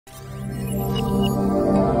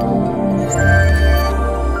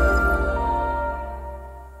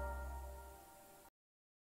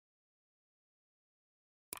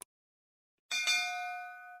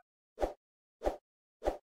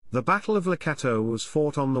The Battle of Le Cateau was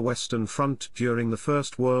fought on the Western Front during the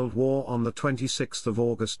First World War on the 26th of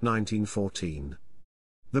August 1914.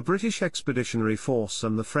 The British Expeditionary Force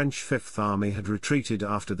and the French Fifth Army had retreated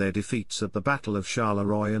after their defeats at the Battle of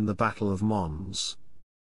Charleroi and the Battle of Mons.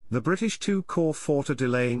 The British Two Corps fought a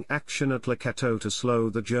delaying action at Le Cateau to slow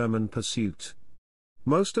the German pursuit.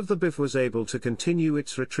 Most of the BIF was able to continue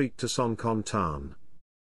its retreat to Saint-Quentin.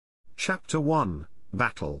 Chapter 1,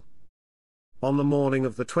 Battle. On the morning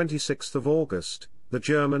of the 26th of August, the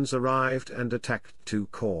Germans arrived and attacked Two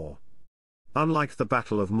Corps. Unlike the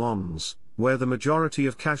Battle of Mons, where the majority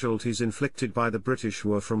of casualties inflicted by the British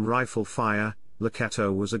were from rifle fire, Le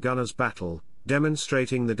Cateau was a gunner's battle,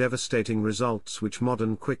 demonstrating the devastating results which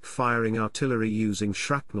modern quick-firing artillery using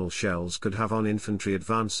shrapnel shells could have on infantry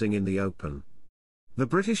advancing in the open. The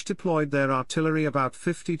British deployed their artillery about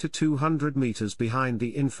 50 to 200 meters behind the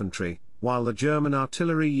infantry, while the German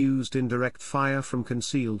artillery used indirect fire from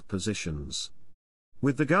concealed positions.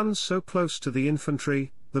 With the guns so close to the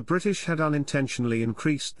infantry, the British had unintentionally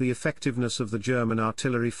increased the effectiveness of the German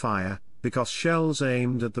artillery fire, because shells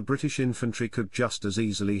aimed at the British infantry could just as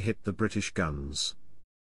easily hit the British guns.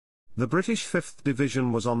 The British 5th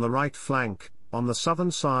Division was on the right flank, on the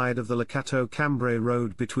southern side of the Le Cateau-Cambrai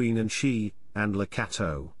road between Inchy and Le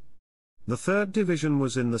Cateau. The 3rd Division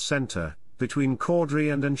was in the centre, between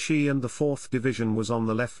Caudry and Inchy, and the 4th Division was on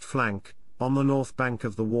the left flank, on the north bank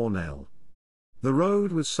of the Warnelle. The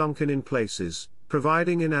road was sunken in places,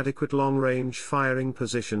 providing inadequate long-range firing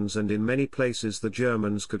positions, and in many places the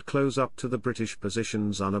Germans could close up to the British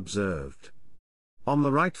positions unobserved. On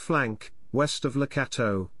the right flank, west of Le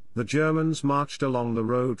Cateau, the Germans marched along the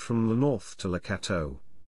road from the north to Le Cateau.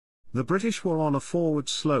 The British were on a forward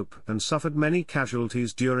slope and suffered many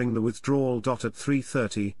casualties during the withdrawal. At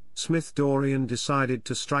 3:30, Smith-Dorrien decided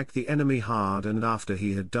to strike the enemy hard, and after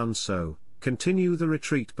he had done so, continue the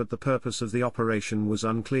retreat, but the purpose of the operation was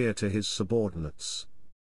unclear to his subordinates.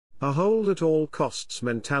 A hold at all costs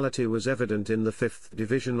mentality was evident in the 5th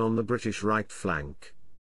Division on the British right flank.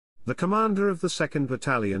 The commander of the 2nd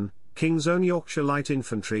Battalion, King's Own Yorkshire Light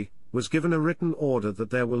Infantry, was given a written order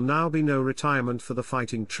that there will now be no retirement for the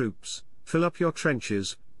fighting troops. Fill up your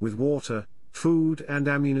trenches with water, food and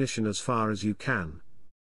ammunition as far as you can.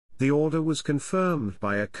 The order was confirmed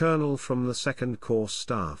by a colonel from the 2nd Corps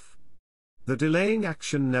staff. The delaying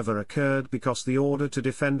action never occurred because the order to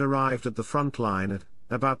defend arrived at the front line at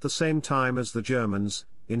about the same time as the Germans,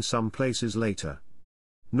 in some places later.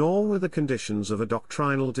 Nor were the conditions of a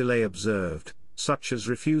doctrinal delay observed, such as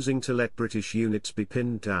refusing to let British units be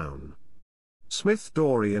pinned down.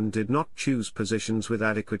 Smith-Dorrien did not choose positions with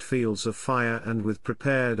adequate fields of fire and with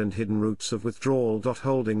prepared and hidden routes of withdrawal.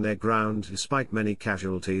 Holding their ground despite many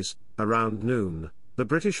casualties, around noon, the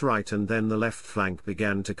British right and then the left flank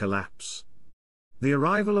began to collapse. The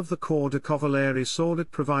arrival of the Corps de Cavalerie Sword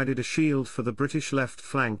provided a shield for the British left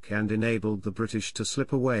flank and enabled the British to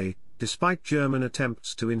slip away, despite German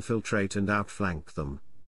attempts to infiltrate and outflank them.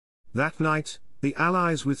 That night, the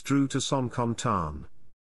Allies withdrew to Saint-Quentin.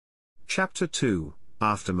 Chapter 2,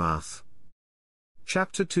 Aftermath.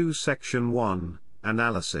 Chapter 2 Section 1,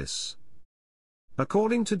 Analysis.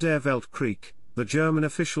 According to Der Weltkrieg, the German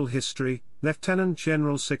official history, Lieutenant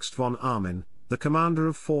General Sixt von Armin, the commander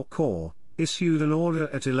of 4 corps, issued an order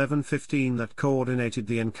at 11:15 that coordinated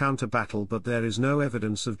the encounter battle, but there is no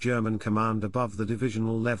evidence of German command above the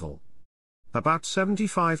divisional level. About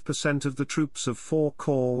 75% of the troops of 4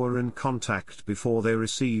 corps were in contact before they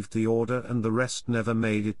received the order, and the rest never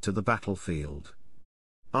made it to the battlefield.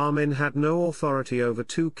 Armin had no authority over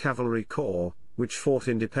 2 cavalry corps, which fought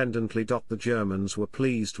independently. The Germans were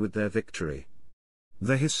pleased with their victory.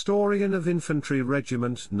 The historian of Infantry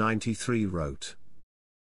Regiment 93 wrote,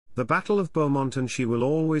 "The Battle of Beaumont-en-Chy will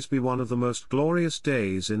always be one of the most glorious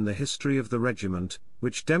days in the history of the regiment,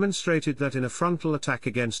 which demonstrated that in a frontal attack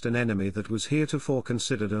against an enemy that was heretofore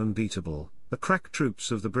considered unbeatable, the crack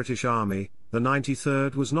troops of the British Army, the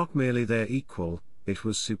 93rd was not merely their equal, it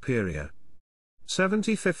was superior."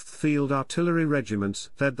 75th Field Artillery Regiment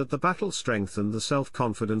said that the battle strengthened the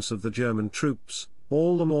self-confidence of the German troops,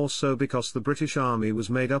 all the more so because the British Army was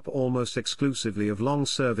made up almost exclusively of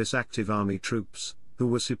long-service active army troops, who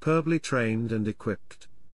were superbly trained and equipped.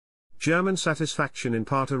 German satisfaction in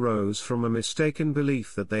part arose from a mistaken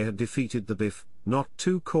belief that they had defeated the BIF, not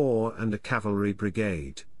 2 corps and a cavalry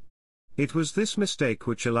brigade. It was this mistake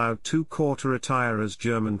which allowed 2 corps to retire, as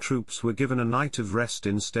German troops were given a night of rest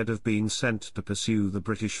instead of being sent to pursue the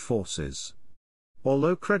British forces.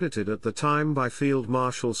 Although credited at the time by Field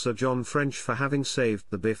Marshal Sir John French for having saved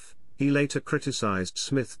the BIF, he later criticized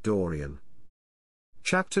Smith-Dorrien.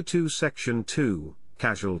 Chapter 2 Section 2,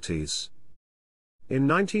 Casualties. In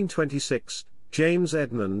 1926, James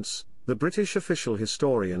Edmonds, the British official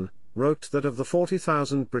historian, wrote that of the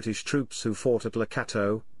 40,000 British troops who fought at Le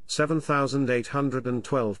Cateau,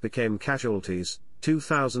 7,812 became casualties,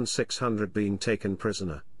 2,600 being taken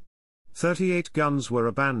prisoner. 38 guns were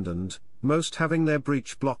abandoned, most having their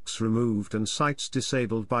breech blocks removed and sights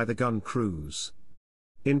disabled by the gun crews.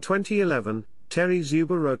 In 2011, Terry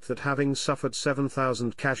Zuber wrote that having suffered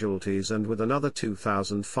 7,000 casualties and with another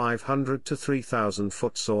 2,500 to 3,000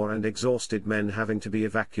 footsore and exhausted men having to be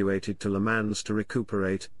evacuated to Le Mans to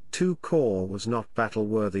recuperate, 2 Corps was not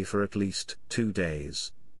battle-worthy for at least 2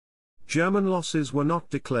 days. German losses were not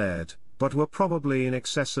declared, but were probably in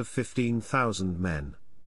excess of 15,000 men.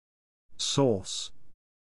 Source: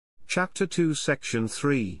 Chapter 2 Section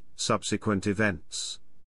 3, Subsequent Events.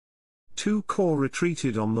 2 Corps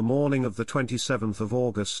retreated on the morning of the 27th of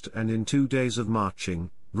August and in 2 days of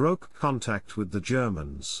marching, broke contact with the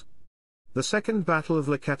Germans. The Second Battle of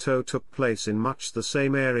Le Cateau took place in much the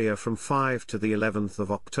same area from 5 to the 11th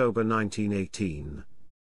of October 1918.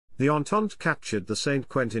 The Entente captured the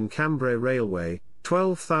Saint-Quentin Cambrai Railway,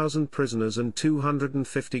 12,000 prisoners and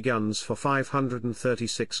 250 guns for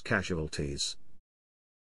 536 casualties.